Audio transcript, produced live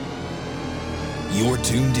You're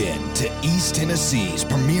tuned in to East Tennessee's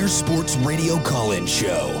premier sports radio call-in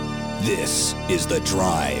show. This is The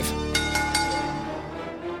Drive.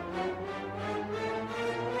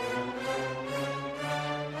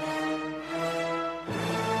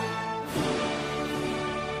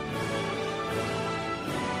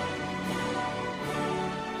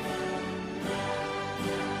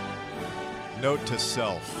 Note to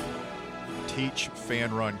self, teach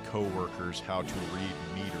Fan Run coworkers how to read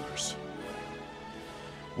meters.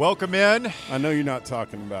 Welcome in. I know you're not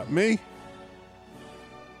talking about me.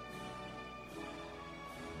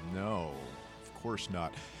 No, of course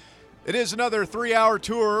not. It is another 3-hour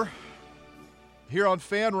tour here on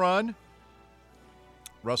Fan Run.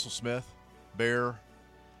 Russell Smith, Bear,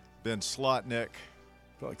 Ben Slotnick.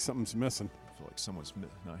 I feel like something's missing. I feel like someone's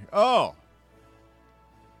not here. Oh!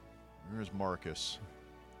 There's Marcus.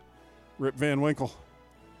 Rip Van Winkle.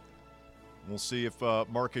 We'll see if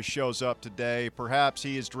Marcus shows up today. Perhaps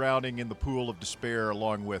he is drowning in the pool of despair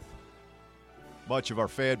along with much of our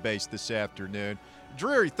fan base this afternoon.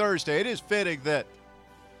 Dreary Thursday. It is fitting that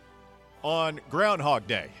on Groundhog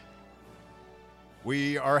Day,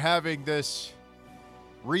 we are having this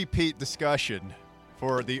repeat discussion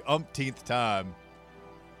for the umpteenth time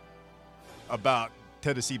about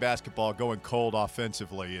Tennessee basketball going cold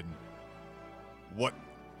offensively and what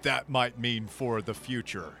that might mean for the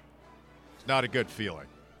future. It's not a good feeling.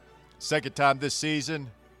 Second time this season,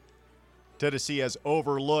 Tennessee has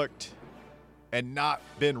overlooked and not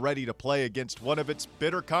been ready to play against one of its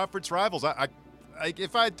bitter conference rivals.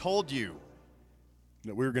 If I had told you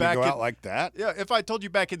that we were going to go out like that? Yeah, if I told you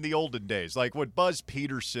back in the olden days, like when Buzz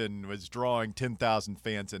Peterson was drawing 10,000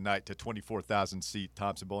 fans a night to 24,000-seat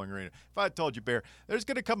Thompson Bowling Arena, if I had told you, Bear, there's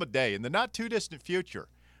going to come a day in the not-too-distant future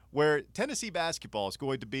where Tennessee basketball is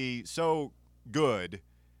going to be so good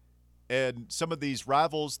and some of these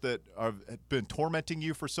rivals that have been tormenting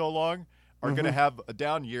you for so long are going to have a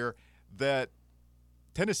down year, that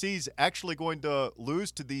Tennessee's actually going to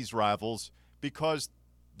lose to these rivals because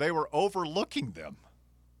they were overlooking them.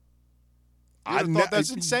 I thought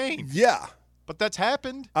that's insane. Yeah. But that's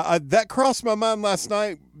happened. That crossed my mind last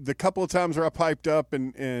night. The couple of times where I piped up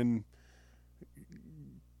and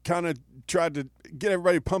kind of tried to get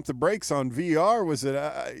everybody to pump the brakes on VR was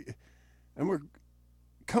that and we're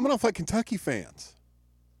coming off like Kentucky fans.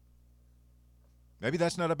 Maybe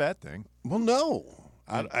that's not a bad thing. Well, no.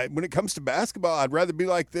 When it comes to basketball, I'd rather be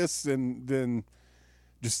like this than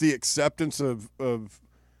just the acceptance of the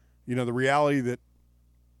reality that,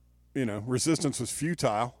 resistance was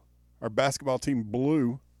futile. Our basketball team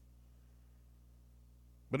blew.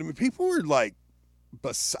 But, people were,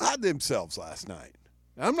 beside themselves last night.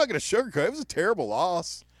 I'm not going to sugarcoat it. It was a terrible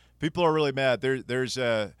loss. People are really mad. There's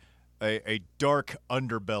a dark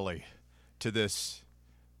underbelly to this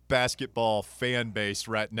basketball fan base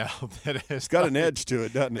right now. It's got an edge to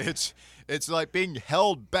it, doesn't it? It's like being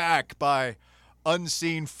held back by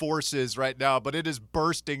unseen forces right now, but it is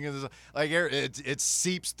bursting. It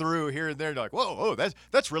seeps through here and there. You're like, whoa,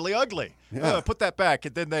 that's really ugly. Yeah. Put that back.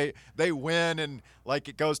 And then they win and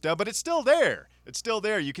it goes down, but it's still there. It's still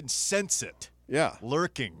there. You can sense it. Yeah.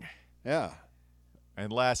 Lurking. Yeah.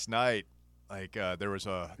 And last night, there was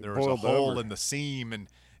a hole over in the seam and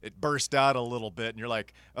it burst out a little bit, and you're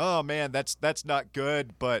like, oh man, that's not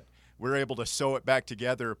good, but we're able to sew it back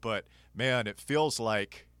together. But man, it feels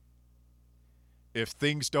like if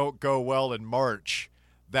things don't go well in March,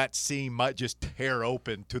 that seam might just tear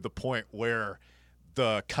open to the point where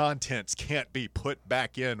the contents can't be put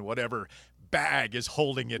back in whatever bag is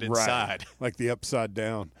holding it inside. Right. Like the upside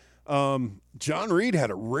down. John Reed had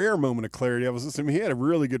a rare moment of clarity. I was listening. He had a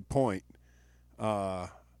really good point.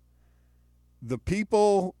 The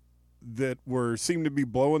people that seemed to be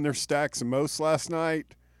blowing their stacks the most last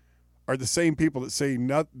night are the same people that say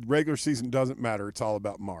regular season doesn't matter. It's all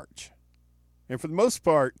about March. And for the most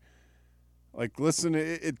part, listen,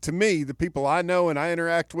 to me, the people I know and I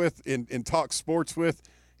interact with and talk sports with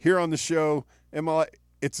here on the show,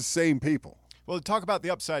 it's the same people. Well, to talk about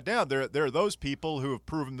the upside down, there are those people who have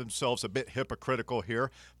proven themselves a bit hypocritical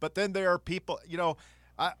here, but then there are people,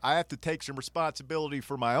 I have to take some responsibility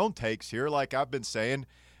for my own takes here. Like I've been saying,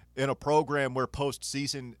 in a program where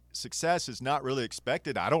postseason success is not really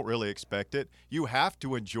expected, I don't really expect it. You have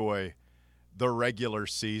to enjoy the regular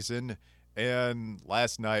season, and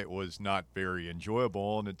last night was not very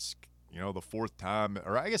enjoyable, and it's the fourth time,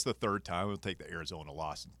 or I guess the third time. We'll take the Arizona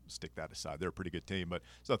loss and stick that aside. They're a pretty good team, but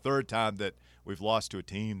it's the third time that we've lost to a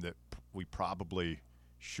team that we probably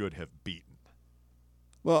should have beaten.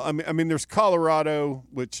 Well, there's Colorado,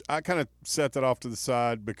 which I kind of set that off to the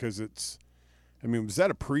side because was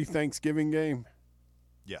that a pre-Thanksgiving game?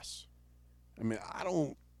 Yes. I mean,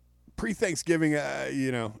 pre-Thanksgiving,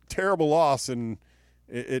 terrible loss, and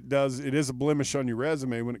it is a blemish on your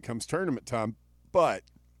resume when it comes tournament time. But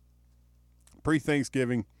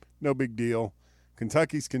pre-Thanksgiving, no big deal.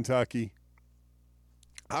 Kentucky's Kentucky.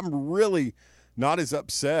 I'm really not as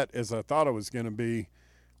upset as I thought I was going to be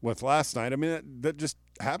with last night. I mean, that just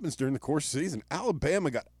happens during the course of the season.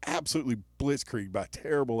 Alabama got absolutely blitzkrieged by a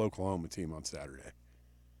terrible Oklahoma team on Saturday.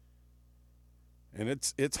 And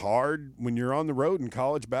it's hard when you're on the road in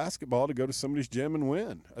college basketball to go to somebody's gym and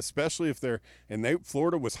win, especially if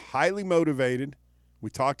Florida was highly motivated. We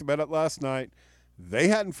talked about it last night. They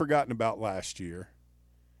hadn't forgotten about last year.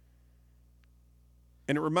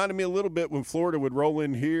 And it reminded me a little bit when Florida would roll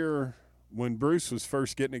in here when Bruce was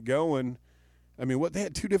first getting it going. I mean, they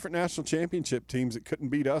had two different national championship teams that couldn't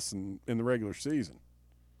beat us in the regular season.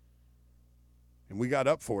 And we got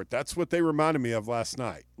up for it. That's what they reminded me of last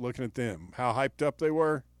night, looking at them, how hyped up they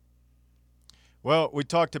were. Well, we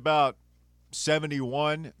talked about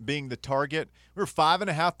 71 being the target. We were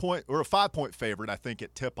 5.5-point favorite, I think,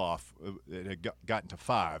 at tip-off. It had gotten to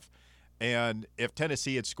 5. And if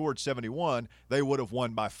Tennessee had scored 71, they would have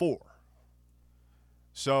won by 4.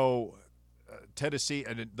 So Tennessee,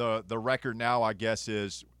 and the record now, I guess,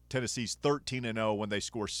 is Tennessee's 13-0 when they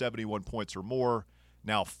score 71 points or more.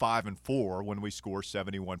 Now 5-4 when we score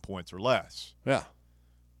 71 points or less. Yeah,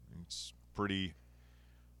 it's pretty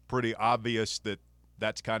obvious that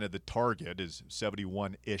that's kind of the target, is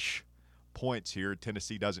 71-ish points here.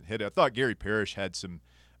 Tennessee doesn't hit it. I thought Gary Parrish had some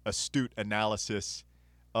astute analysis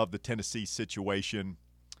of the Tennessee situation.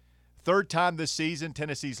 Third time this season,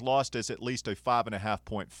 Tennessee's lost as at least a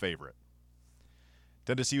 5.5-point favorite.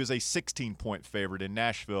 Tennessee was a 16-point favorite in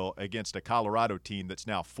Nashville against a Colorado team that's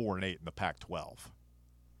now 4-8 in the Pac-12.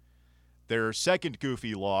 Their second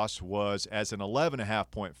goofy loss was as an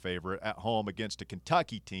 11.5-point favorite at home against a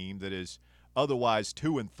Kentucky team that is otherwise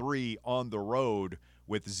 2-3 on the road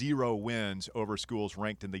with 0 wins over schools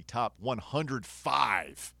ranked in the top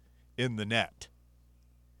 105 in the net.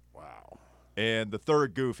 Wow. And the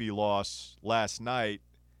third goofy loss last night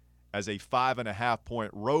as a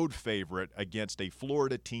 5.5-point road favorite against a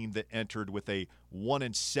Florida team that entered with a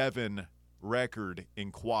 1-7 record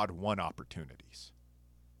in Quad 1 opportunities.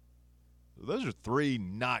 Those are 3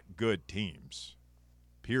 not good teams,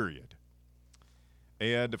 period.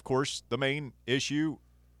 And, of course, the main issue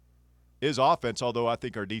is offense, although I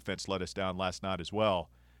think our defense let us down last night as well.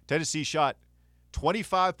 Tennessee shot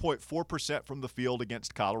 25.4% from the field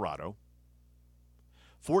against Colorado,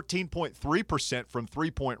 14.3% from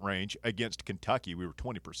three-point range against Kentucky. We were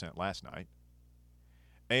 20% last night.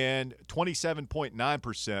 And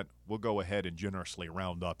 27.9%, we'll go ahead and generously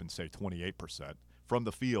round up and say 28%, from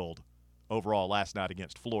the field overall last night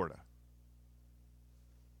against Florida.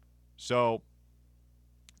 So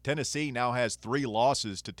Tennessee now has 3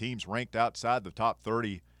 losses to teams ranked outside the top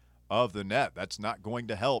 30 of the net. That's not going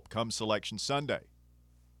to help come Selection Sunday.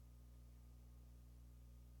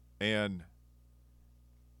 And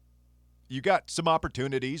you got some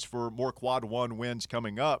opportunities for more Quad 1 wins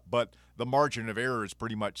coming up, but the margin of error is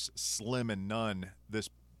pretty much slim and none this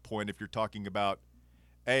point if you're talking about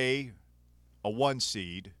a 1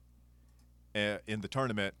 seed in the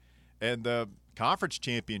tournament and the conference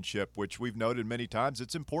championship, which we've noted many times.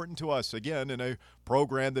 It's important to us, again, in a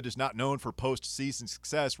program that is not known for postseason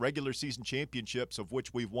success. Regular season championships, of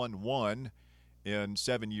which we've won 1 in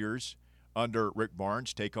 7 years under Rick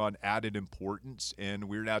Barnes, take on added importance, and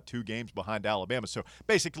we're now 2 games behind Alabama. So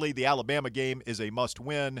basically the Alabama game is a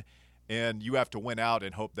must-win, and you have to win out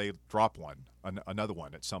and hope they drop another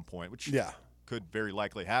one at some point, which could very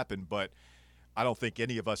likely happen, but I don't think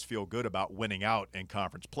any of us feel good about winning out in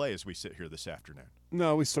conference play as we sit here this afternoon.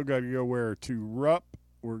 No, we still got to go where? To Rupp.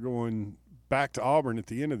 We're going back to Auburn at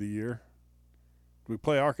the end of the year. Do we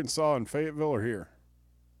play Arkansas and Fayetteville or here?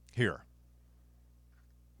 Here.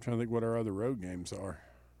 I'm trying to think what our other road games are.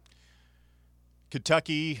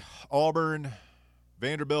 Kentucky, Auburn,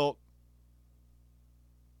 Vanderbilt.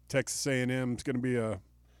 Texas A&M is going to be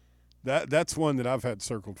that's one that I've had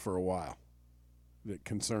circled for a while that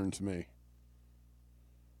concerns me.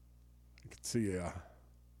 I could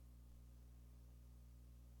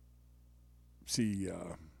see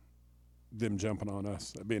them jumping on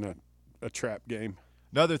us. That being a trap game.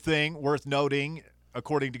 Another thing worth noting,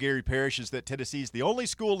 according to Gary Parrish, is that Tennessee is the only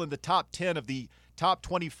school in the top 10 of the top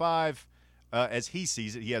 25, as he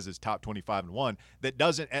sees it. He has his top 25 and 1, that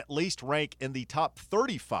doesn't at least rank in the top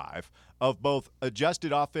 35 of both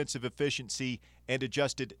adjusted offensive efficiency and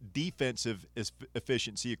adjusted defensive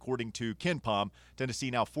efficiency, according to KenPom.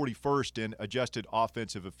 Tennessee now 41st in adjusted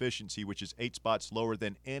offensive efficiency, which is 8 spots lower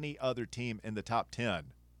than any other team in the top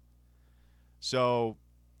 10. So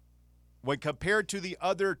when compared to the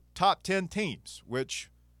other top 10 teams, which,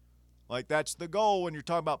 like, that's the goal when you're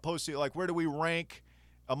talking about postseason, like, where do we rank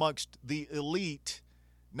amongst the elite?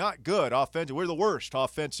 Not good offensive. We're the worst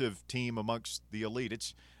offensive team amongst the elite.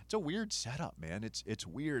 It's a weird setup, man. It's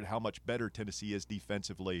weird how much better Tennessee is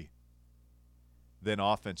defensively than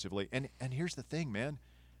offensively. And here's the thing, man.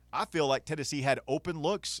 I feel like Tennessee had open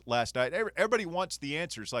looks last night. Everybody wants the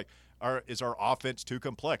answers. Like, is our offense too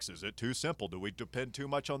complex? Is it too simple? Do we depend too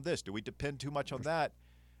much on this? Do we depend too much on that?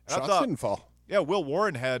 And Shots didn't fall. Yeah, Will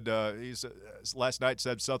Warren had last night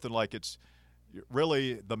said something like it's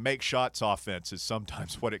really the make shots offense is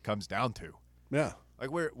sometimes what it comes down to. Yeah.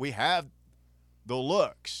 Like we have the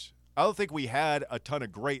looks. I don't think we had a ton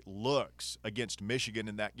of great looks against Michigan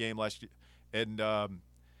in that game last year. And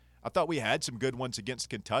I thought we had some good ones against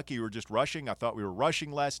Kentucky. We were just rushing. I thought we were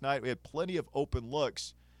rushing last night. We had plenty of open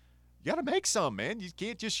looks. You got to make some, man. You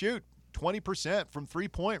can't just shoot 20% from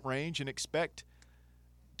three-point range and expect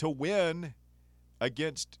to win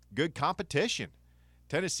against good competition.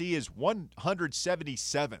 Tennessee is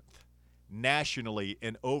 177th nationally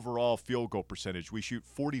in overall field goal percentage. We shoot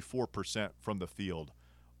 44% from the field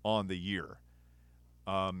on the year.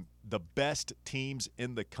 The best teams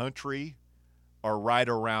in the country are right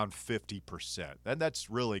around 50%. And that's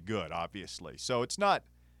really good, obviously. So it's not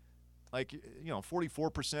like,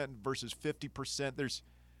 44% versus 50%.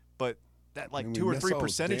 But that like 2 or 3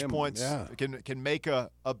 percentage points can make a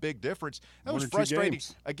big difference. That was frustrating.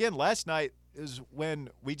 Again, last night is when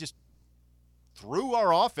we just threw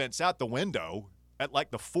our offense out the window at like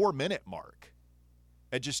the 4-minute mark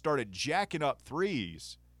and just started jacking up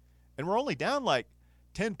threes. And we're only down like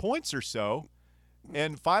 10 points or so.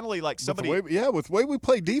 And finally, like somebody, with the way we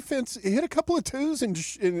play defense, he hit a couple of twos and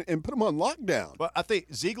put them on lockdown. Well, I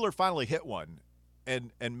think Ziegler finally hit one,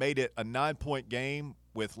 and made it a 9-point game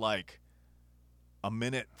with like a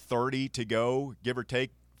minute 30 to go, give or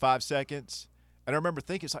take 5 seconds. And I remember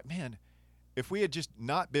thinking, it's like, man, if we had just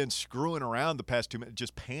not been screwing around the past 2 minutes,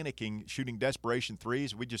 just panicking, shooting desperation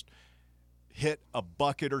threes, we just hit a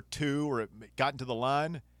bucket or two, or it got into the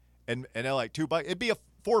line, and like 2 buckets, it'd be a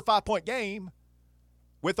 4 or 5 point game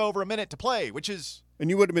with over a minute to play, which is and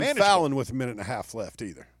you wouldn't have been manageable. fouling with a minute and a half left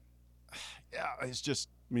either. Yeah, it's just.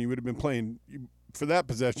 I mean, you would have been playing for that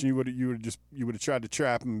possession. You would have tried to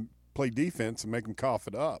trap and play defense and make them cough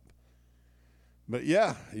it up. But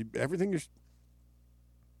yeah, everything is.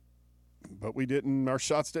 But we didn't. Our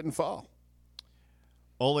shots didn't fall.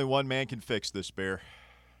 Only one man can fix this, Bear.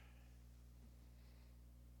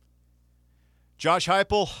 Josh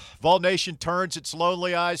Heupel, Vol Nation turns its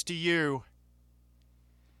lonely eyes to you.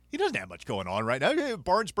 He doesn't have much going on right now.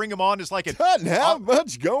 Barnes bring him on as like a doesn't have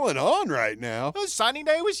much going on right now. Signing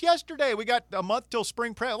day was yesterday. We got a month till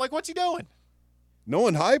spring prep. Like, what's he doing?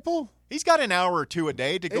 Knowing Heupel? He's got an hour or two a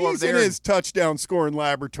day to go over there. He's in his touchdown scoring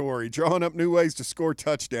laboratory, drawing up new ways to score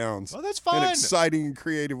touchdowns. Well, that's fine. In exciting and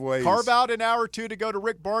creative ways. Carve out an hour or two to go to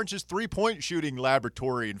Rick Barnes' three-point shooting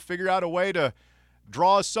laboratory and figure out a way to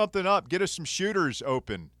draw us something up, get us some shooters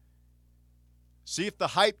open. See if the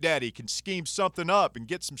hype daddy can scheme something up and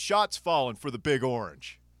get some shots falling for the Big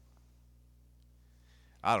Orange.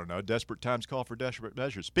 I don't know. Desperate times call for desperate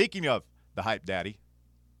measures. Speaking of the hype daddy,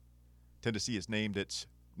 Tennessee has named its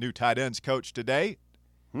new tight ends coach today.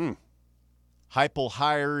 Heupel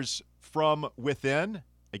hires from within,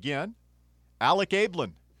 again, Alec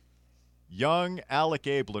Ablin. Young Alec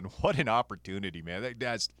Ablin. What an opportunity, man. That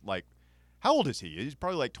guy's like, how old is he? He's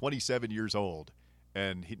probably like 27 years old.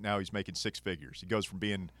 And now he's making 6 figures. He goes from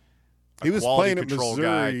being a quality control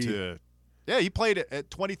guy to – yeah, he played at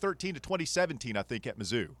 2013 to 2017, I think, at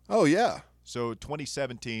Mizzou. Oh, yeah. So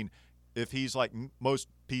 2017, if he's like most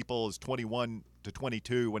people is 21 to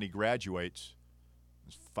 22 when he graduates,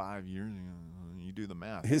 it's 5 years. You do the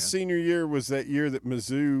math. His senior year was that year that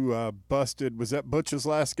Mizzou busted – was that Butch's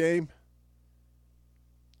last game?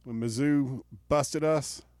 When Mizzou busted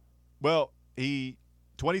us? Well,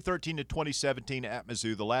 2013 to 2017 at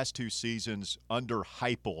Mizzou, the last 2 seasons under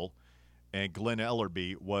Heupel, and Glenn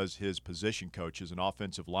Ellerbe was his position coach as an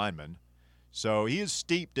offensive lineman. So he is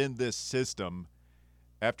steeped in this system.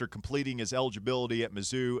 After completing his eligibility at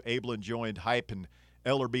Mizzou, Ablin joined Hype and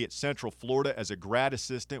Ellerbe at Central Florida as a grad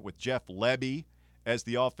assistant with Jeff Lebby as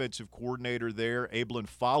the offensive coordinator there. Ablin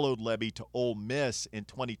followed Lebby to Ole Miss in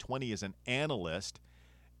 2020 as an analyst.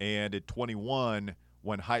 And in 21,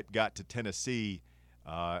 when Hype got to Tennessee,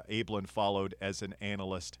 Ablin followed as an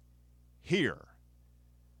analyst here.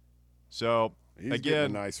 So, he's again,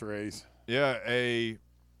 getting a nice raise. Yeah, a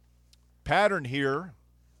pattern here.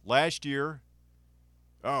 Last year,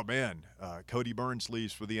 oh, man, Cody Burns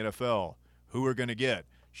leaves for the NFL. Who are going to get?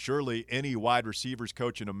 surely any wide receivers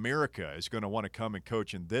coach in America is going to want to come and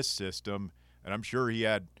coach in this system. And I'm sure he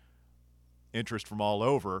had interest from all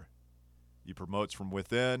over. He promotes from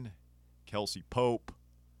within. Kelsey Pope,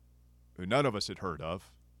 who none of us had heard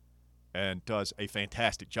of, and does a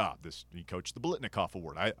fantastic job. He coached the Biletnikoff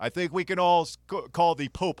Award. I think we can all call the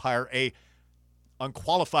Pope hire a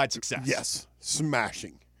unqualified success. Yes,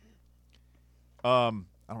 smashing. I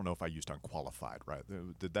don't know if I used unqualified, right?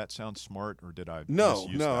 Did that sound smart, or did I No,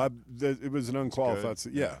 misuse no, that? it was an unqualified.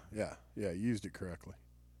 Yeah. Yeah, you used it correctly.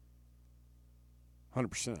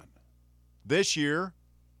 100%. This year,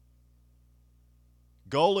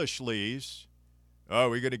 Golesh leaves. Oh,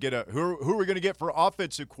 we're going to get who are we going to get for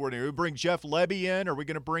offensive coordinator? We bring Jeff Lebby in? Are we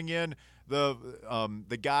going to bring in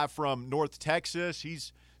the guy from North Texas?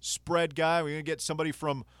 He's spread guy. We're going to get somebody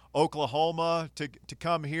from Oklahoma to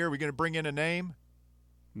come here. We're going to bring in a name?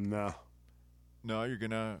 No, you're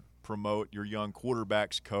going to promote your young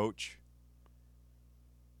quarterbacks coach,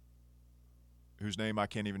 whose name I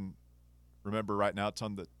can't even remember right now. It's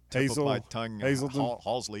on the tip of my tongue. Hazelton.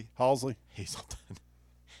 Halsley. Hazelton.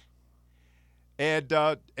 And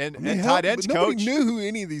tight ends coach. Nobody knew who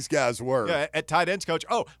any of these guys were. Yeah, at tight ends coach.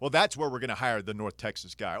 Oh, well, that's where we're going to hire the North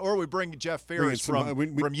Texas guy. Or we bring Jeff Ferris from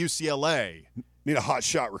UCLA. Need a hot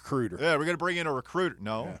shot recruiter. Yeah, we're going to bring in a recruiter.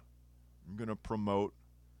 No, I'm going to promote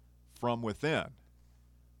from within.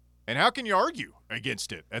 And how can you argue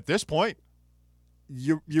against it at this point?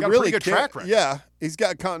 You got really a pretty good track record. Yeah, he's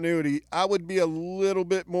got continuity. I would be a little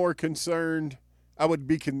bit more concerned. I would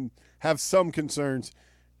have some concerns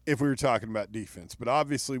if we were talking about defense. But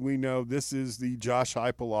obviously we know this is the Josh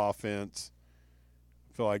Heupel offense.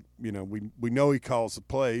 I feel like, we know he calls the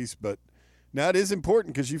plays, but now it is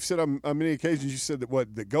important because you've said on many occasions, you said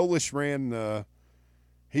that the Golesh ran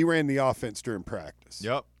the offense during practice.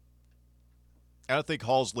 Yep. And I think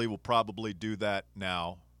Halsley will probably do that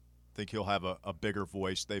now. I think he'll have a bigger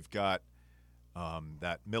voice. They've got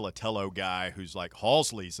that Militello guy who's like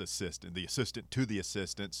Halsley's assistant, the assistant to the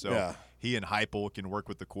assistant. So he and Heupel can work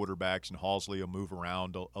with the quarterbacks, and Halsley will move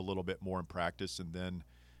around a little bit more in practice, and then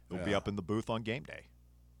he'll be up in the booth on game day.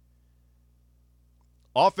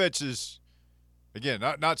 Offense is, again,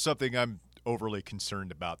 not something I'm overly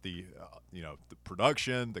concerned about. The the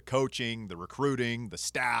production, the coaching, the recruiting, the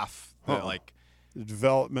staff, the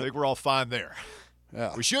development. I think we're all fine there.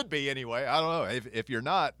 Yeah. We should be anyway. I don't know. If you're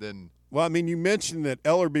not, then. Well, I mean, you mentioned that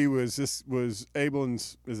Ellerby was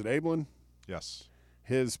Ablin's. Is it Ablin? Yes.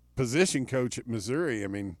 His position coach at Missouri. I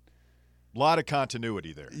mean, a lot of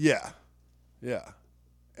continuity there. Yeah.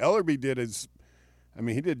 Ellerby did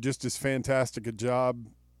he did just as fantastic a job,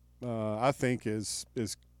 I think, as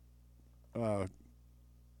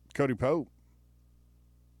Cody Pope.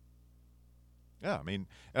 Yeah, I mean,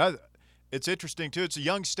 it's interesting, too. It's a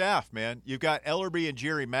young staff, man. You've got Ellerby and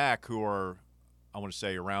Jerry Mack, who are, I want to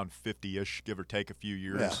say, around 50-ish, give or take a few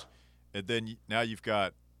years. Yeah. And then now you've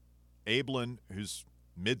got Ablin, who's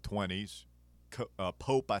mid-20s.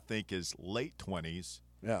 Pope, I think, is late 20s.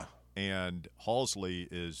 Yeah. And Halsley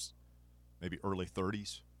is maybe early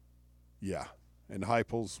 30s. Yeah. And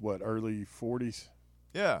Heupel's, early 40s?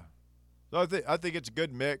 Yeah. So I think it's a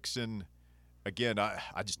good mix, and again, I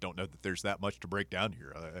just don't know that there's that much to break down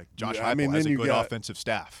here. Josh Heupel has a good offensive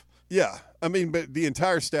staff. Yeah. I mean, but the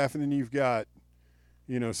entire staff, and then you've got,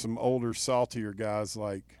 some older, saltier guys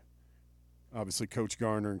like obviously Coach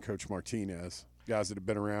Garner and Coach Martinez, guys that have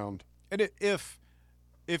been around. And if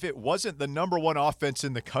it wasn't the number one offense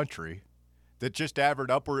in the country that just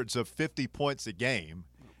averaged upwards of 50 points a game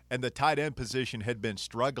and the tight end position had been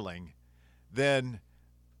struggling, then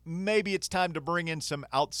maybe it's time to bring in some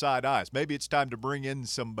outside eyes. Maybe it's time to bring in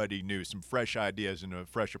somebody new, some fresh ideas and a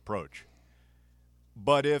fresh approach.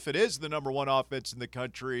 But if it is the number one offense in the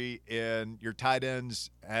country and your tight ends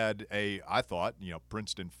had I thought,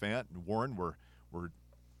 Princeton Fant and Warren were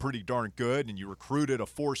pretty darn good, and you recruited a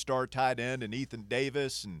 4-star tight end and Ethan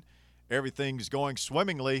Davis, and everything's going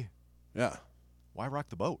swimmingly. Yeah. Why rock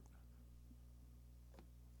the boat?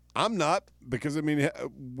 I'm not, because,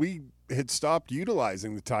 we had stopped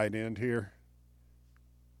utilizing the tight end here.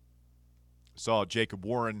 Saw Jacob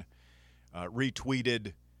Warren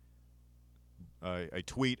retweeted a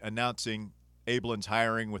tweet announcing Ablin's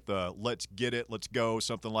hiring with let's get it, let's go,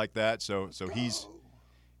 something like that. So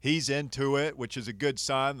he's into it, which is a good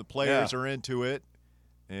sign. The players are into it.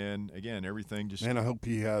 And again, everything just. Man, I hope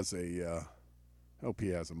he has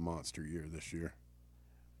a monster year this year.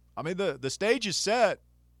 I mean, the stage is set.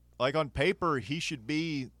 Like on paper, he should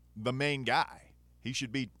be the main guy. He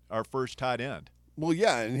should be our first tight end. Well,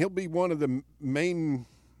 yeah, and he'll be one of the main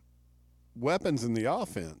weapons in the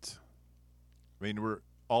offense. I mean, we're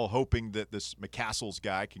all hoping that this McCastles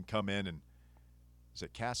guy can come in and – is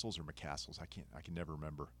it Castles or McCastles? I can never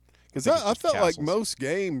remember. Because I felt like most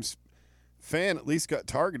games, Fan at least got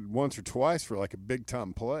targeted once or twice for like a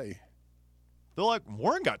big-time play. Feel like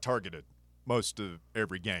Warren got targeted most of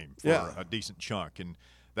every game for a decent chunk, and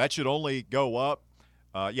that should only go up.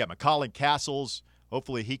 McCallan Castles,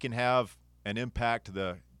 hopefully he can have an impact,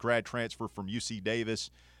 the grad transfer from UC Davis.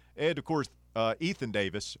 And, of course, Ethan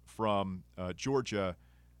Davis from Georgia,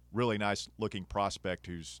 really nice-looking prospect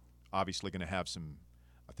who's obviously going to have some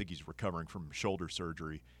 – I think he's recovering from shoulder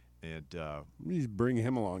surgery. And he's bringing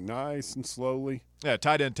him along nice and slowly. Yeah,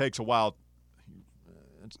 tight end takes a while.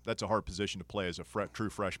 That's a hard position to play as a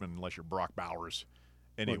true freshman unless you're Brock Bowers.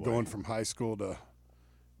 Anyway, going from high school to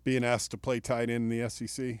being asked to play tight end in the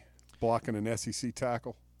SEC, blocking an SEC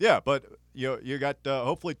tackle. Yeah, but you got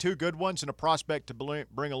hopefully two good ones and a prospect to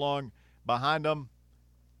bring along behind them.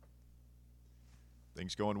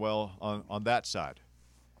 Things going well on that side.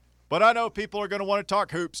 But I know people are going to want to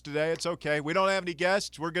talk hoops today. It's okay. We don't have any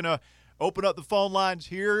guests. We're going to open up the phone lines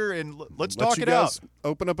here and let's talk it out.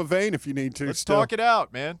 Open up a vein if you need to. Let's talk it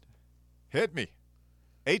out, man. Hit me.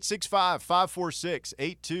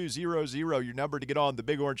 865-546-8200, your number to get on the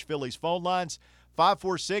Big Orange Phillies phone lines.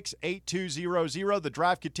 546-8200. The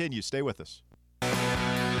drive continues. Stay with us.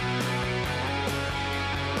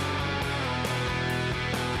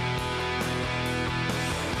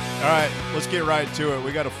 All right, let's get right to it.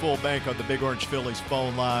 We got a full bank on the Big Orange Phillies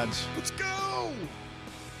phone lines. Let's go!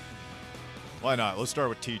 Why not? Let's start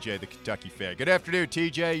with TJ, the Kentucky fan. Good afternoon,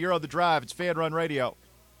 TJ. You're on the drive. It's Fan Run Radio.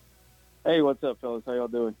 Hey, what's up, fellas? How y'all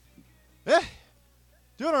doing?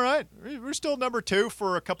 Doing all right. We're still number 2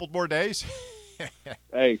 for a couple more days.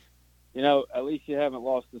 Hey, at least you haven't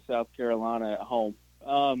lost to South Carolina at home.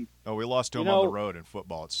 We lost to them on the road in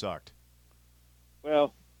football. It sucked.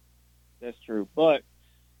 Well, that's true. But,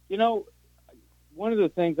 one of the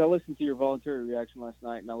things, I listened to your voluntary reaction last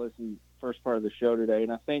night, and I listened first part of the show today,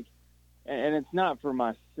 and I think, and it's not for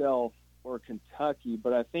myself or Kentucky,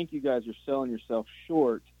 but I think you guys are selling yourself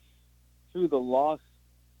short to the loss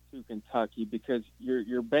to Kentucky because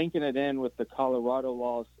you're banking it in with the Colorado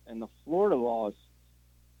loss and the Florida loss.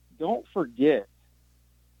 Don't forget,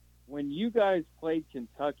 when you guys played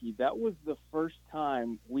Kentucky, that was the first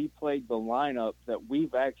time we played the lineup that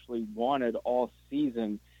we've actually wanted all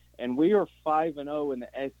season, and we are 5-0 in the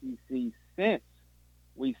SEC since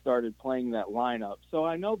we started playing that lineup. So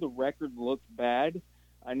I know the record looked bad.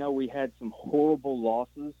 I know we had some horrible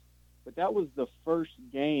losses, but that was the first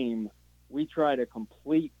game we tried a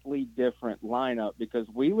completely different lineup because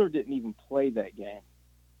Wheeler didn't even play that game.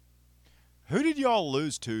 Who did y'all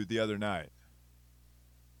lose to the other night?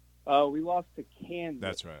 We lost to Kansas.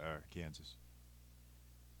 That's right, Kansas.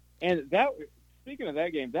 And speaking of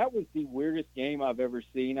that game, that was the weirdest game I've ever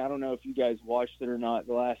seen. I don't know if you guys watched it or not.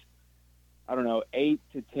 The last, 8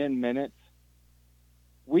 to 10 minutes,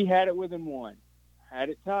 we had it within 1, had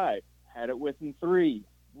it tied, had it within 3,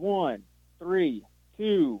 1, 3,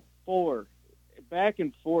 2, 4, back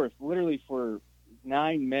and forth, literally for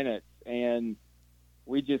 9 minutes, and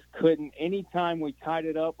we just couldn't. Anytime we tied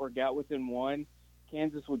it up or got within 1,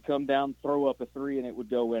 Kansas would come down, throw up a 3, and it would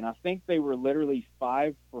go in. I think they were literally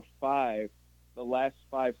 5 for 5, the last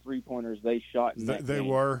 5 3-pointers they shot in that game. They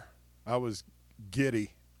were. I was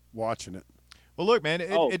giddy watching it. Well, look, man,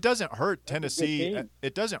 it doesn't hurt Tennessee.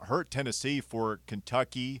 It doesn't hurt Tennessee for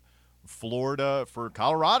Kentucky, Florida, for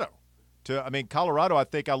Colorado. Colorado, I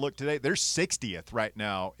think I looked today, they're 60th right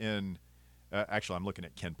now in actually, I'm looking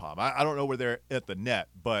at KenPom. I don't know where they're at the net,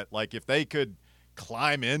 but, if they could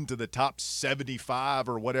climb into the top 75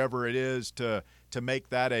 or whatever it is to make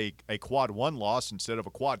that a quad 1 loss instead of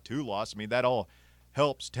a quad 2 loss, that all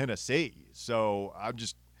helps Tennessee. So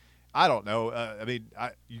I don't know.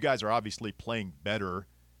 You guys are obviously playing better,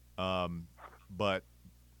 but,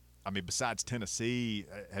 besides Tennessee,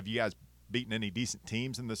 have you guys beaten any decent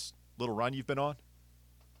teams in this little run you've been on?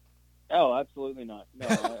 Oh, absolutely not. No,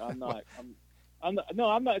 I'm not. I'm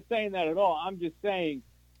not saying that at all. I'm just saying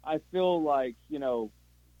I feel like,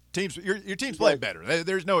 teams. Your team's playing better.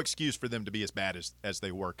 There's no excuse for them to be as bad as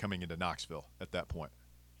they were coming into Knoxville at that point.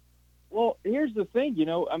 Well, here's the thing,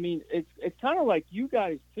 it's kind of like you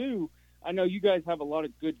guys too. I know you guys have a lot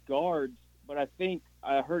of good guards, but I think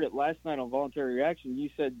I heard it last night on Voluntary Reaction. You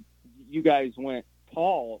said you guys went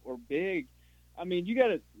tall or big. You got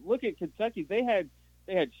to look at Kentucky. They had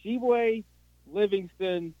Sheboy,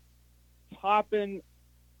 Livingston, Toppin,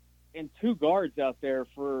 and 2 guards out there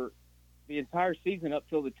for the entire season up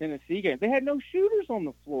till the Tennessee game. They had no shooters on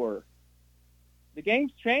the floor. The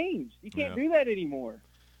game's changed. You can't do that anymore.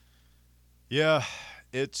 Yeah,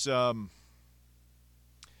 it's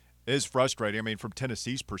It is frustrating. I mean, from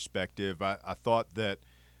Tennessee's perspective, I thought that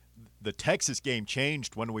the Texas game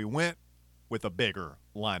changed when we went with a bigger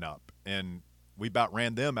lineup, and we about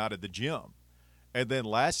ran them out of the gym. And then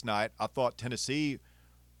last night, I thought Tennessee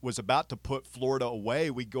was about to put Florida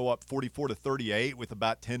away. We go up 44-38 with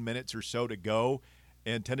about 10 minutes or so to go,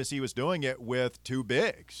 and Tennessee was doing it with two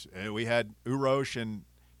bigs. And we had Urosh and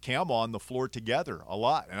Cam on the floor together a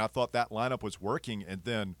lot, and I thought that lineup was working. And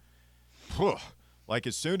then, like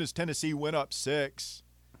as soon as Tennessee went up 6,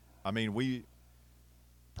 I mean, we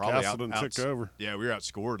probably took over. Yeah, we were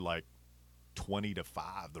outscored like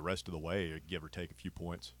 20-5 the rest of the way, give or take a few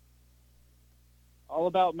points. All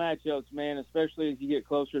about matchups, man, especially as you get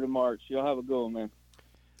closer to March. You'll have a good one, man.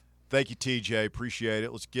 Thank you, TJ. Appreciate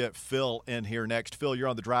it. Let's get Phil in here next. Phil, you're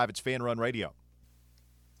on the drive. It's Fan Run Radio.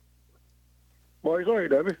 Boys, hey,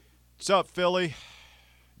 Debbie. What's up, Philly?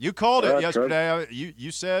 You called it That's yesterday.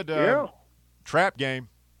 You said trap game.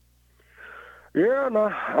 Yeah, no,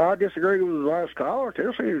 I disagree with the last caller.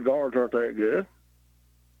 Tennessee's guards aren't that good.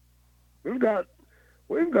 We've got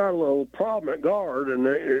a little problem at guard, and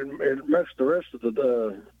it makes the rest of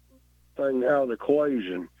the thing out of the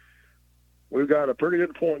equation. We've got a pretty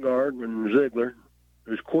good point guard in Ziegler,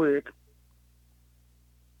 who's quick,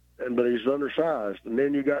 but he's undersized. And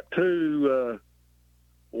then you got two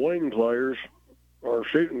wing players or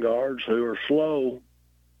shooting guards who are slow,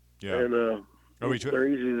 and they're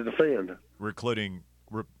easy to defend. We're calling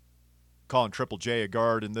Triple J a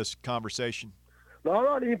guard in this conversation. No, I'm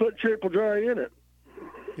not even putting Triple J in it.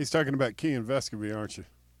 He's talking about Key and Vescovy, aren't you?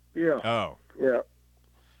 Yeah. Oh. Yeah.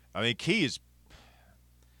 I mean, Key is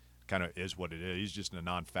kind of is what it is. He's just a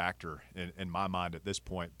non-factor in my mind at this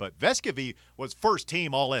point. But Vescovy was first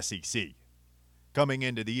team All-SEC coming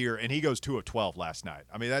into the year, and he goes 2 of 12 last night.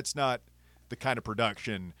 I mean, that's not the kind of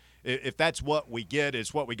production. If that's what we get,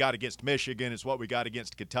 it's what we got against Michigan, it's what we got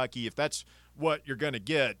against Kentucky. If that's what you're going to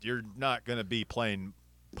get, you're not going to be playing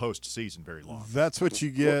postseason very long. That's what you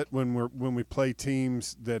get when we play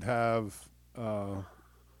teams that have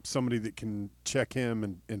somebody that can check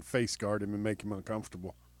him and face guard him and make him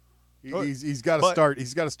uncomfortable. He's got to start.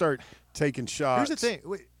 He's got to start taking shots. Here's the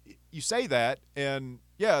thing: you say that, and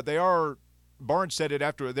yeah, they are. Barnes said it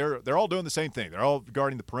after. They're all doing the same thing. They're all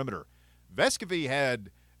guarding the perimeter. Vescovy had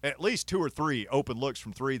at least 2 or 3 open looks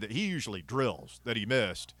from 3 that he usually drills that he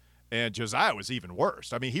missed. And Josiah was even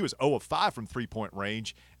worse. I mean, he was 0 of 5 from three-point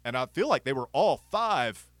range, and I feel like they were all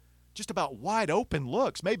 5 just about wide open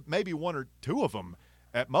looks, maybe 1 or 2 of them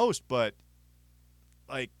at most. But,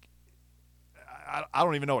 like, I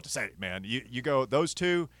don't even know what to say, man. You go – those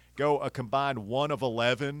 2 go a combined 1 of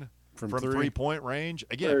 11 from three-point range.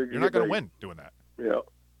 Again, you're not going to win doing that. Yeah.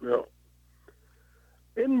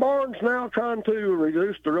 Isn't Barnes now trying to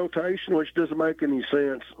reduce the rotation, which doesn't make any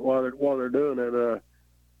sense while they're doing it?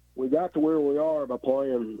 We got to where we are by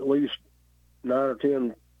playing at least 9 or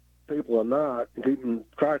 10 people a night and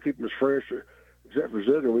try to keep them as fresh. Except for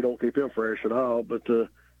Ziegler, we don't keep him fresh at all. But the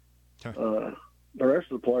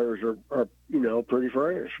rest of the players are pretty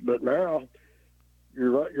fresh. But now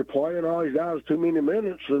you're playing all these guys too many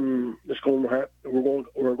minutes, and it's going to happen.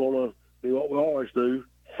 We're going to do what we always do: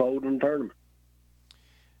 fold in the tournament.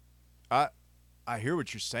 I hear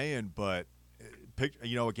what you're saying, but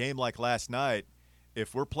a game like last night.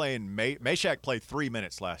 If we're playing Meshack played 3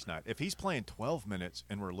 minutes last night. If he's playing 12 minutes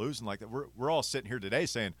and we're losing like that, we're all sitting here today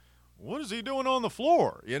saying, what is he doing on the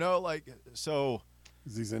floor? So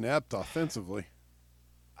he's inept offensively.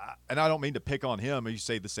 And I don't mean to pick on him. You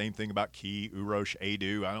say the same thing about Key, Urosh,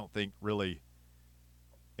 Adu. I don't think really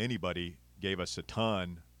anybody gave us a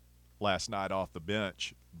ton last night off the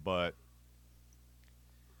bench, but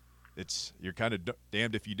you're kind of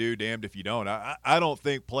damned if you do, damned if you don't. I don't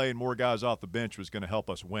think playing more guys off the bench was going to help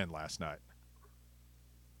us win last night.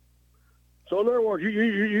 So in other words,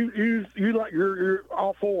 you like you're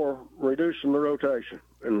all for reducing the rotation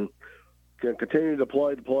and can continue to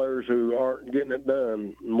play the players who aren't getting it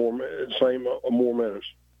done more minutes.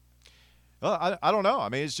 Well, I don't know. I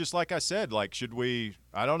mean, it's just like I said. Like, should we?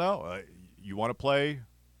 I don't know. You want to play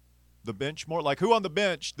the bench more? Like, who on the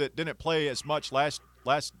bench that didn't play as much last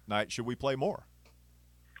night, should we play more?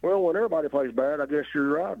 Well, when everybody plays bad, I guess you're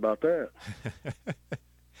right about that.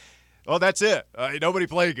 Well, that's it. Nobody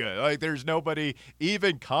played good. Like, there's nobody,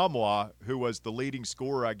 even Kamwa, who was the leading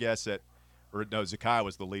scorer, I guess, Zakai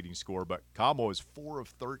was the leading scorer, but Kamwa was 4 of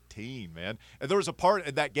 13, man. And there was a part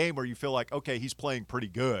in that game where you feel like, okay, he's playing pretty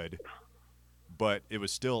good, but it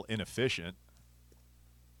was still inefficient.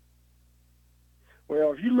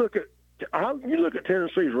 Well, if you look at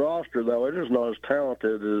Tennessee's roster, though, it is not as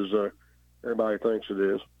talented as everybody thinks it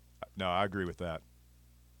is. No, I agree with that.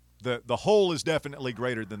 the whole is definitely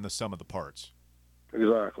greater than the sum of the parts.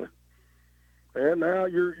 Exactly. And now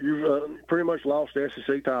you've pretty much lost the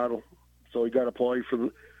SEC title, so you got to play for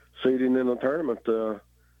the seeding in the tournament,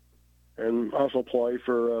 and also play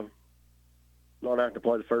for not have to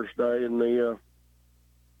play the first day in the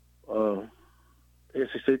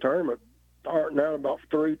SEC tournament. Aren't now about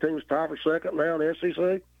 3 teams tied for second now in the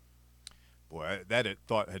SEC? Boy, that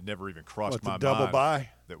thought had never even crossed my double mind bye?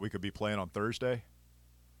 that we could be playing on Thursday.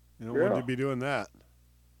 When would you be doing that?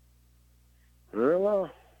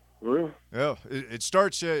 Well, Yeah, it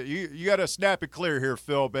starts. You got to snap it clear here,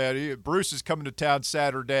 Phil. Man, Bruce is coming to town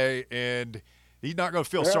Saturday, and he's not going to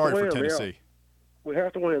feel sorry for Tennessee. Yeah. We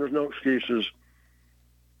have to win. There's no excuses.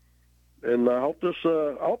 And I hope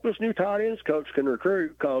this new tight ends coach can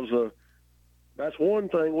recruit, because that's one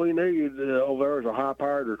thing we need over there is a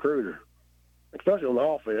high-powered recruiter, especially on the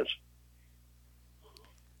offense.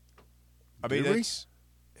 I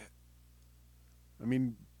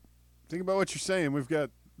mean, think about what you're saying. We've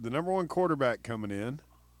got the number 1 quarterback coming in.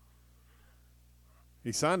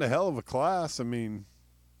 He signed a hell of a class. I mean,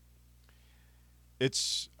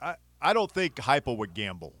 I don't think Heupel would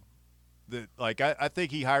gamble. I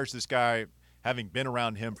think he hires this guy, having been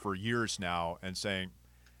around him for years now, and saying,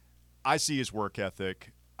 I see his work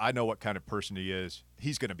ethic. I know what kind of person he is.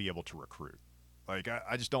 He's going to be able to recruit. I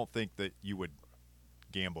just don't think that you would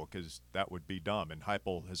gamble, because that would be dumb. And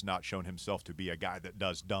Heupel has not shown himself to be a guy that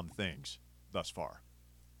does dumb things thus far.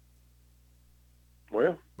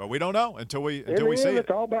 Well, but we don't know until we see it. It's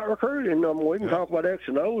all about recruiting. We can talk about X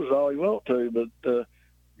and O's all you want to, but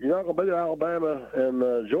you're not going to beat Alabama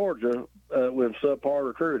and Georgia with subpar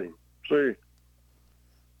recruiting. See,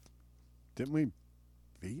 didn't we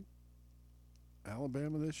beat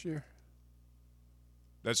Alabama this year?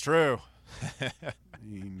 That's true. I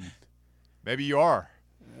mean, maybe you are.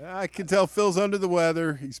 I can tell Phil's under the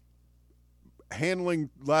weather. He's handling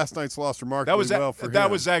last night's loss remarkably well for him. That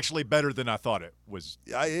was actually better than I thought it was.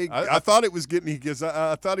 I thought it was getting, because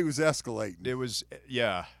I thought he was escalating. It was,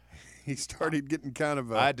 yeah. He started getting kind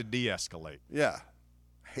of I had to de-escalate. Yeah.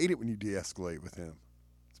 I hate it when you de-escalate with him.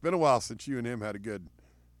 It's been a while since you and him had a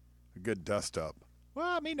good dust up. Well,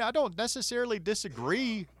 I mean, I don't necessarily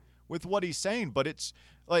disagree with what he's saying, but it's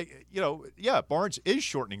like, Barnes is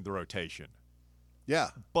shortening the rotation.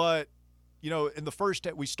 Yeah. But, in the first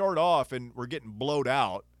we start off and we're getting blowed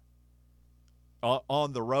out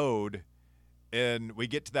on the road, and we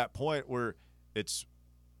get to that point where it's,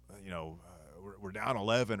 we're down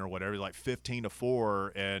 11 or whatever, like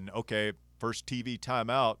 15-4, and okay, first TV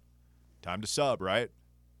timeout, time to sub, right?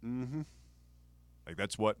 Mm-hmm. Like,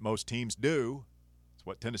 that's what most teams do. It's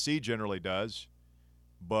what Tennessee generally does.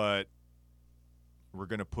 But we're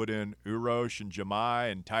going to put in Urosh and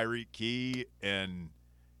Jahmai and Tyreek Key and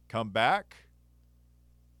come back.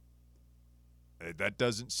 That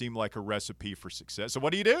doesn't seem like a recipe for success. So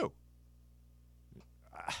what do you do?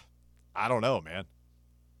 I don't know, man.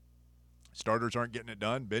 Starters aren't getting it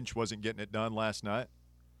done. Bench wasn't getting it done last night.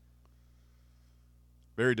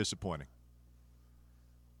 Very disappointing.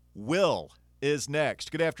 Will is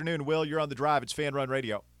next. Good afternoon, Will. You're on the drive. It's Fan Run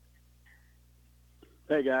Radio.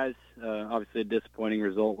 Hey, guys. Obviously a disappointing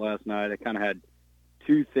result last night. I kind of had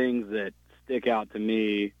 2 things that stick out to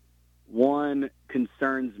me. One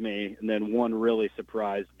concerns me, and then one really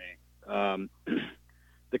surprised me.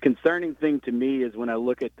 The concerning thing to me is when I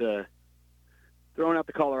look at throwing out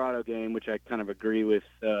the Colorado game, which I kind of agree with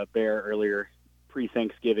Bear earlier,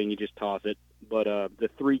 pre-Thanksgiving, you just toss it. But the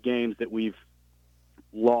 3 games that we've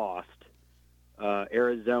lost,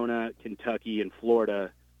 Arizona, Kentucky, and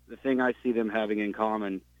Florida, the thing I see them having in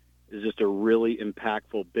common is just a really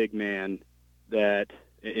impactful big man that,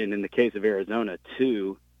 and in the case of Arizona,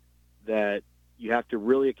 too, that you have to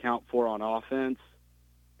really account for on offense,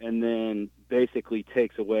 and then basically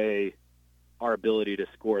takes away our ability to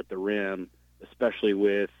score at the rim, especially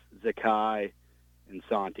with Zakai and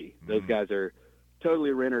Santi. Those guys are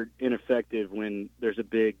totally ineffective when there's a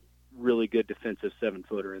big, really good defensive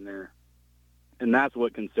 7-footer in there. And that's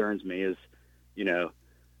what concerns me is,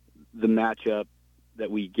 the matchup that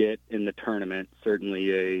we get in the tournament.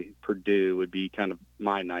 Certainly a Purdue would be kind of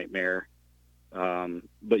my nightmare.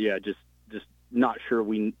 But yeah, just not sure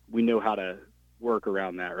we know how to work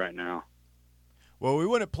around that right now. Well, we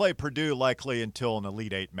wouldn't play Purdue likely until an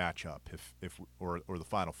Elite Eight matchup, or the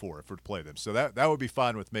Final Four if we're to play them. So that would be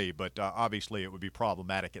fine with me, but obviously it would be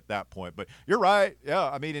problematic at that point. But you're right, yeah.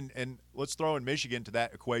 I mean, and let's throw in Michigan to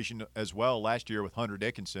that equation as well. Last year with Hunter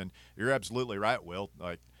Dickinson, you're absolutely right, Will.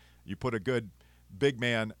 Like, you put a good big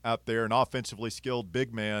man out there, an offensively skilled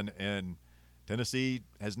big man, and Tennessee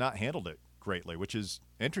has not handled it greatly, which is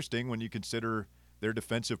interesting when you consider their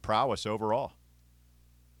defensive prowess overall.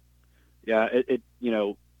 Yeah,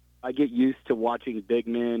 I get used to watching big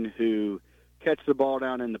men who catch the ball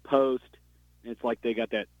down in the post, and it's like they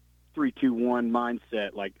got that 3-2-1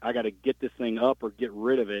 mindset, like I got to get this thing up or get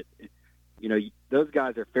rid of it. Those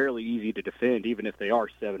guys are fairly easy to defend, even if they are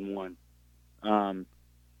 7-1.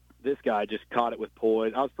 This guy just caught it with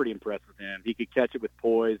poise. I was pretty impressed with him. He could catch it with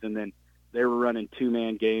poise, and then they were running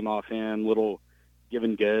two-man game off him, little give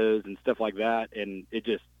and goes and stuff like that, and it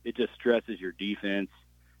just stresses your defense.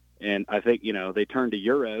 And I think, they turned to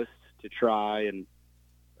Uros to try, and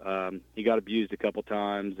he got abused a couple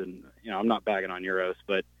times. And, I'm not bagging on Uros,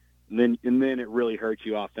 but then it really hurts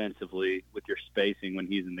you offensively with your spacing when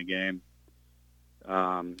he's in the game.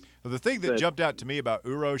 The thing that jumped out to me about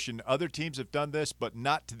Uros, and other teams have done this, but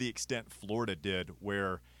not to the extent Florida did,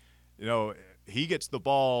 where, he gets the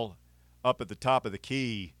ball up at the top of the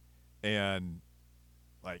key, and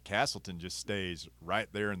like Castleton just stays right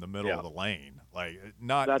there in the middle of the lane. Like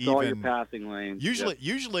that's all your passing lane.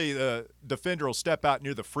 Usually the defender will step out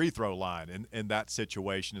near the free throw line in that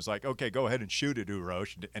situation. It's like, okay, go ahead and shoot it,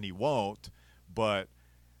 Uros, and he won't. But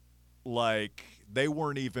like they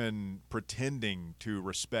weren't even pretending to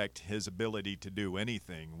respect his ability to do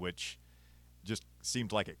anything, which just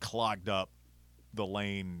seemed like it clogged up the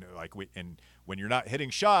lane. And when you're not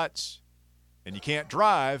hitting shots and you can't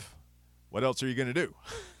drive, what else are you going to do?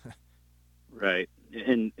 Right.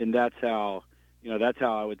 And that's how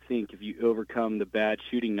I would think if you overcome the bad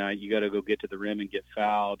shooting night, you got to go get to the rim and get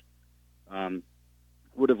fouled.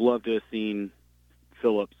 Would have loved to have seen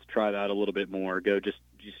Phillips try that a little bit more.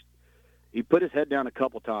 He put his head down a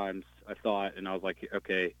couple times, I thought, and I was like,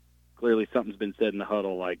 okay, clearly something's been said in the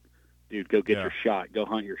huddle, like, dude, go get your shot, go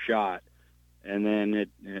hunt your shot. And then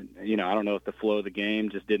I don't know if the flow of the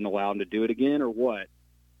game just didn't allow him to do it again or what.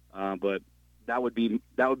 But that would be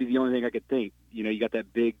the only thing I could think. You got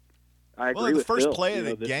that big. I agree with the first Phil. play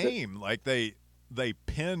of the game, like they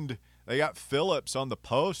pinned, they got Phillips on the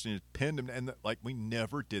post and pinned him, and like we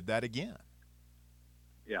never did that again.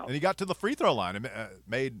 Yeah, and he got to the free throw line and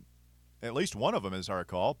made at least one of them, as I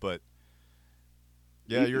recall. But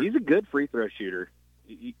yeah, he's a good free throw shooter.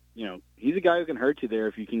 He's a guy who can hurt you there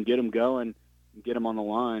if you can get him going, and get him on the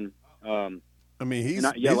line.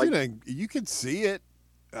 You could see it.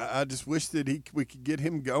 I just wish that we could get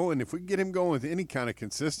him going. If we could get him going with any kind of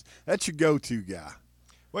consistent, that's your go-to guy.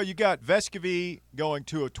 Well, you got Vescovy going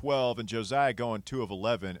 2 of 12 and Josiah going 2 of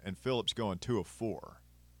 11 and Phillips going 2 of 4.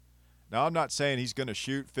 Now, I'm not saying he's going to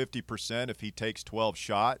shoot 50% if he takes 12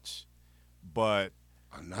 shots, but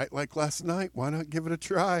a night like last night, why not give it a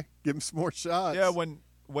try? Give him some more shots. Yeah,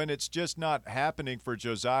 when it's just not happening for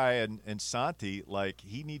Josiah and Santi, like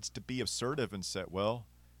he needs to be assertive and say, well,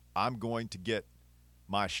 I'm going to get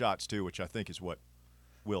my shots too, which I think is what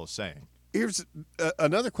Will is saying. Here's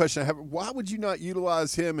another question I have. Why would you not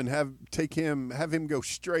utilize him and have him go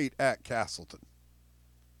straight at Castleton?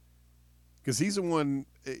 Because he's the one,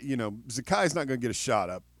 Zakai's not going to get a shot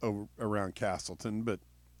up around Castleton, but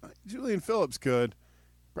Julian Phillips could.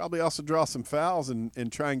 Probably also draw some fouls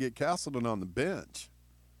and try and get Castleton on the bench.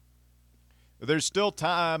 There's still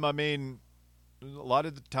time. I mean, a lot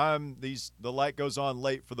of the time the light goes on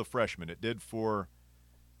late for the freshmen. It did for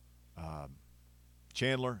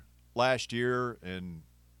Chandler last year, and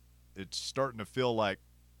it's starting to feel like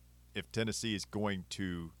if Tennessee is going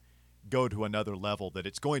to go to another level, that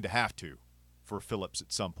it's going to have to for Phillips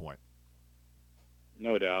at some point.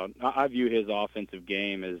 No doubt. I view his offensive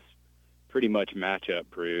game as pretty much matchup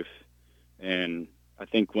proof, and I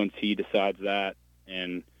think once he decides that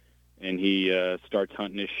and he starts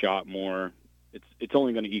hunting his shot more, it's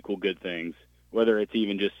only going to equal good things, whether it's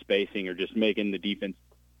even just spacing or just making the defense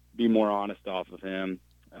be more honest off of him.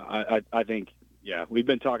 I think, we've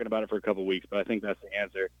been talking about it for a couple of weeks, but I think that's the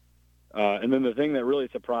answer. And then the thing that really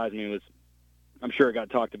surprised me was, I'm sure it got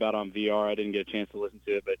talked about on VR. I didn't get a chance to listen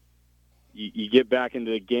to it, but you get back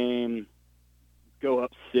into the game, go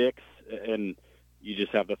up 6, and you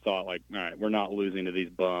just have the thought like, all right, we're not losing to these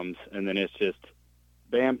bums. And then it's just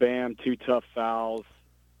bam, bam, 2 tough fouls.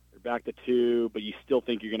 They're back to 2, but you still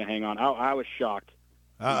think you're going to hang on. I was shocked.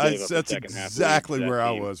 That's exactly where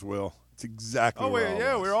I was, Will. It's exactly where I was.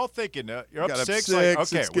 Yeah, we were all thinking, you're up 6. Like,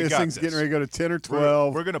 okay, we got this. Getting ready to go to 10 or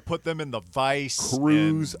 12. We're going to put them in the vice.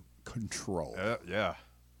 Cruise control. Yeah.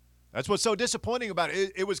 That's what's so disappointing about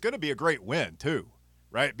it. It was going to be a great win, too,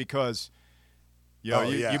 right? Because you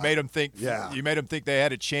made them think you made them think they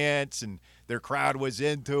had a chance, and their crowd was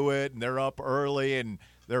into it, and they're up early, and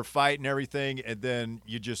they're fighting everything, and then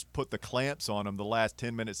you just put the clamps on them the last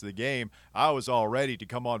 10 minutes of the game. I was all ready to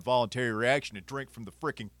come on Voluntary Reaction and drink from the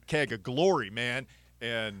freaking keg of glory, man.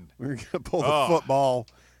 And we're going to pull the football,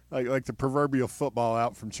 like the proverbial football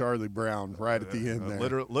out from Charlie Brown right at the end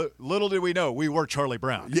there. Little did we know we were Charlie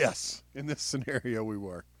Brown. Yes, in this scenario we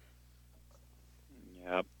were.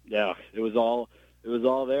 Yeah, it was all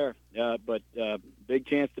there. But big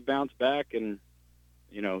chance to bounce back, and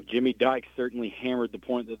Jimmy Dykes certainly hammered the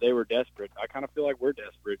point that they were desperate. I kind of feel like we're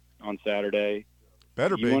desperate on Saturday.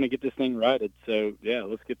 Better be. You want to get this thing righted, so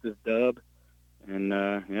let's get this dub, and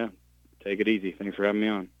take it easy. Thanks for having me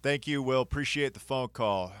on. Thank you, Will. Appreciate the phone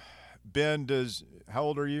call. Ben, how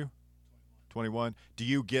old are you? 21. Do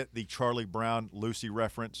you get the Charlie Brown Lucy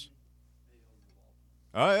reference?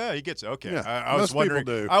 Oh yeah, he gets it. Okay. Yeah, I was wondering.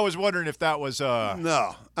 People do. I was wondering if that was.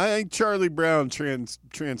 No, I think Charlie Brown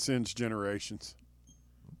transcends generations.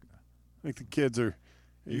 I think the kids are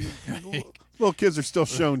little kids are still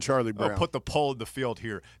showing Charlie Brown. I'll put the poll in the field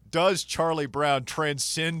here. Does Charlie Brown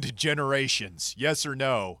transcend generations? Yes or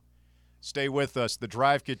no? Stay with us. The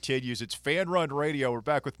drive continues. It's Fan Run Radio. We're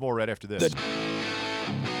back with more right after this.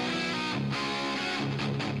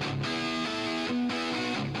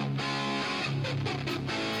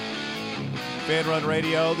 Fan Run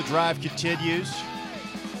Radio, the drive continues.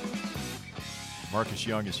 Marcus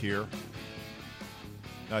Young is here.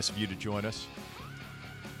 Nice of you to join us.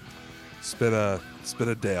 It's been a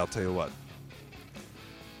day, I'll tell you what.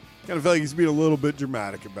 Kind of feel like he's being a little bit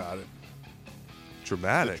dramatic about it.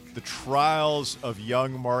 Dramatic? The trials of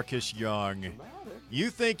young Marcus Young.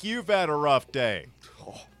 You think you've had a rough day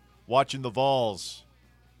watching the Vols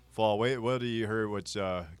fall. Wait, what do you hear what's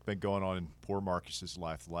been going on in poor Marcus's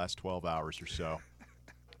life the last 12 hours or so?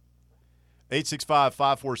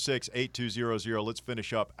 865-546-8200. Let's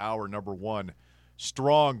finish up hour number one.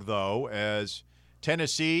 Strong, though, as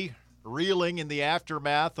Tennessee reeling in the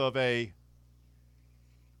aftermath of a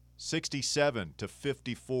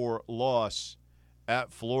 67-54 loss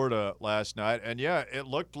at Florida last night. And, yeah, it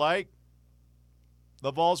looked like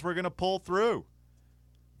the Vols were going to pull through.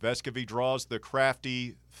 Vescovi draws the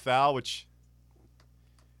crafty foul, which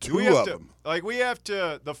two of them.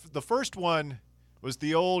 The first one was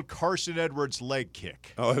the old Carson Edwards leg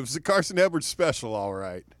kick. Oh, it was the Carson Edwards special, all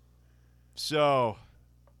right. So,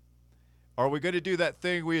 are we going to do that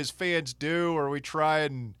thing we as fans do, or we try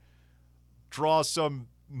and draw some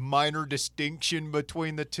minor distinction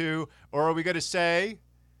between the two? Or are we going to say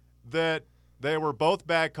that they were both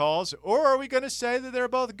bad calls, or are we going to say that they're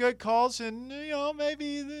both good calls and,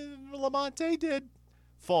 maybe Lamonte did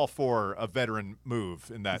fall for a veteran move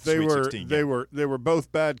in that Sweet 16 game? They were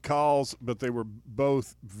both bad calls, but they were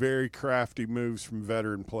both very crafty moves from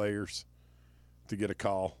veteran players to get a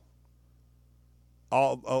call.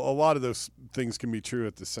 A lot of those things can be true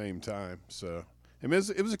at the same time. So, it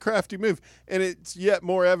was a crafty move, and it's yet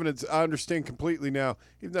more evidence. I understand completely now.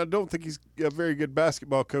 Even though I don't think he's a very good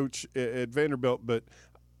basketball coach at Vanderbilt, but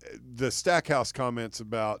the Stackhouse comments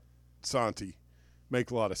about Santi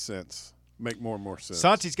make a lot of sense. Make more and more sense.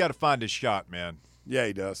 Santi's got to find his shot, man. Yeah,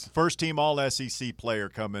 he does. First team All-SEC player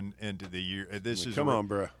coming into the year. Come on,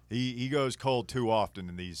 bro. He goes cold too often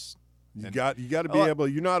in these. You got to be able.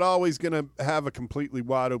 You're not always going to have a completely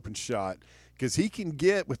wide open shot. Because he can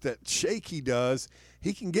get, with that shake he does,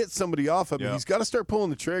 he can get somebody off of him. Yep. He's got to start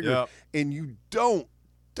pulling the trigger. Yep. And you don't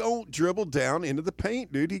dribble down into the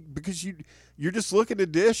paint, dude, because you're just looking to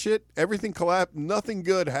dish it. Everything collapse. Nothing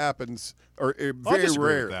good happens, or very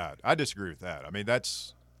rare. I disagree with that. I mean,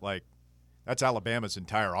 that's Alabama's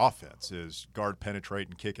entire offense is guard, penetrate,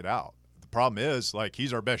 and kick it out. The problem is,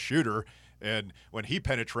 he's our best shooter, and when he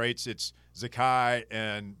penetrates, it's Zakai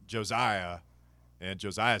and Josiah. And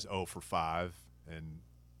Josiah's 0 for 5. And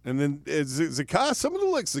then Zakai, some of the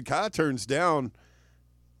looks Zakai turns down,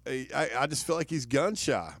 I just feel like he's gun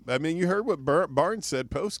shy. I mean, you heard what Barnes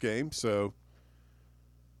said post-game, so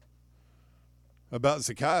about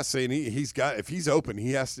Zakai saying he's got, if he's open,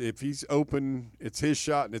 if he's open, it's his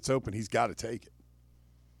shot and it's open, he's got to take it.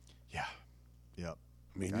 Yeah. Yep.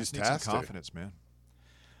 I mean, just he needs has some confidence, man.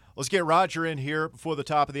 Let's get Roger in here before the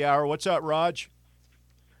top of the hour. What's up, Raj?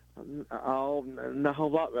 Oh, not a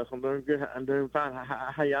whole lot, Russ. I'm doing good. I'm doing fine.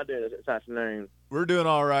 How y'all doing this afternoon? We're doing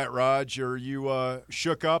all right, Raj. Are you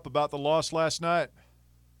shook up about the loss last night?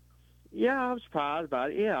 Yeah, I was surprised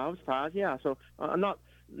about it. Yeah, I was surprised. Yeah, so I'm not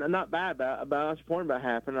bad about it. I was disappointed about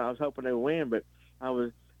happening. I was hoping they would win, but I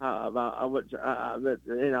was at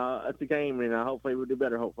the game. Hopefully we'll do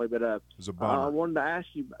better. Hopefully, but it was a bummer. I wanted to ask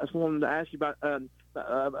you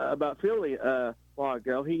about Philly a while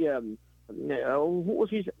ago. He what was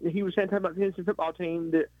he was saying about the Tennessee football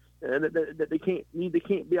team that they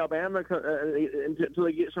can't be Alabama until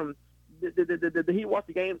they get some. Did he watch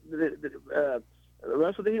the game?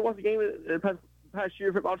 Russell, did he watch the game the past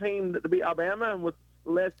year football team to beat Alabama? And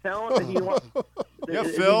less talent that he wants. Yeah,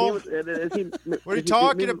 Phil. What are you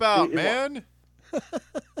talking about, man?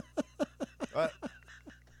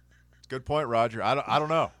 Good point, Roger. I don't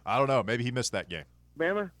know. Maybe he missed that game.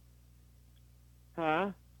 Bama?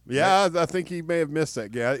 Huh? Yeah, I think he may have missed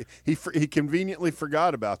that game. He conveniently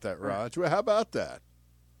forgot about that, Raj. Well, how about that?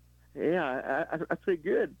 Yeah, that's pretty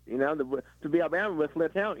good. You know, to be Alabama with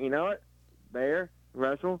less talent. You know it, Bear,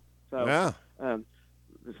 Russell. So yeah.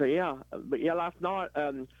 But last night,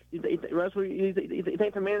 Russell, you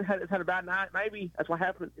think the man had a bad night? Maybe that's what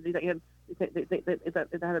happened. You think he had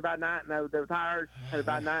a bad night and they were tired. Had a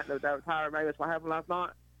bad night and they were tired. Maybe that's what happened last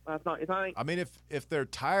night. You think? I mean, if they're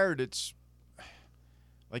tired, it's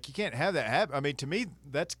like you can't have that happen. I mean, to me,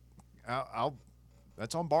 that's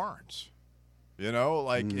on Barnes. You know,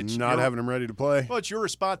 like it's not having them ready to play. Well, it's your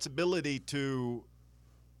responsibility to.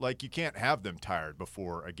 Like, you can't have them tired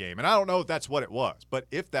before a game. And I don't know if that's what it was. But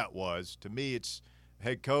if that was, to me, it's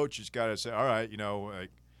head coach has got to say, all right, you know, like,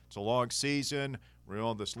 it's a long season. We're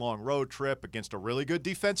on this long road trip against a really good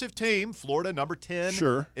defensive team, Florida, number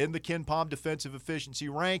 10 in the KenPom defensive efficiency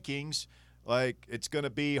rankings. Like, it's going to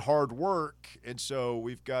be hard work. And so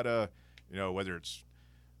we've got to, you know, whether it's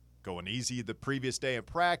going easy the previous day in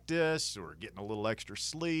practice or getting a little extra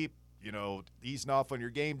sleep, you know, easing off on your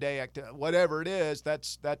game day, whatever it is,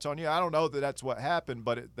 that's on you. I don't know that that's what happened,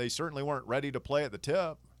 but they certainly weren't ready to play at the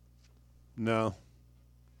tip. No.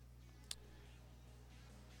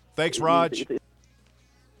 Thanks, Raj.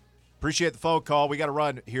 Appreciate the phone call. We got to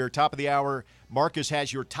run here. Top of the hour. Marcus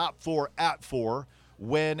has your top 4 at 4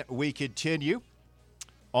 when we continue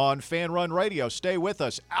on Fan Run Radio. Stay with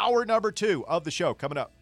us. Hour number 2 of the show coming up.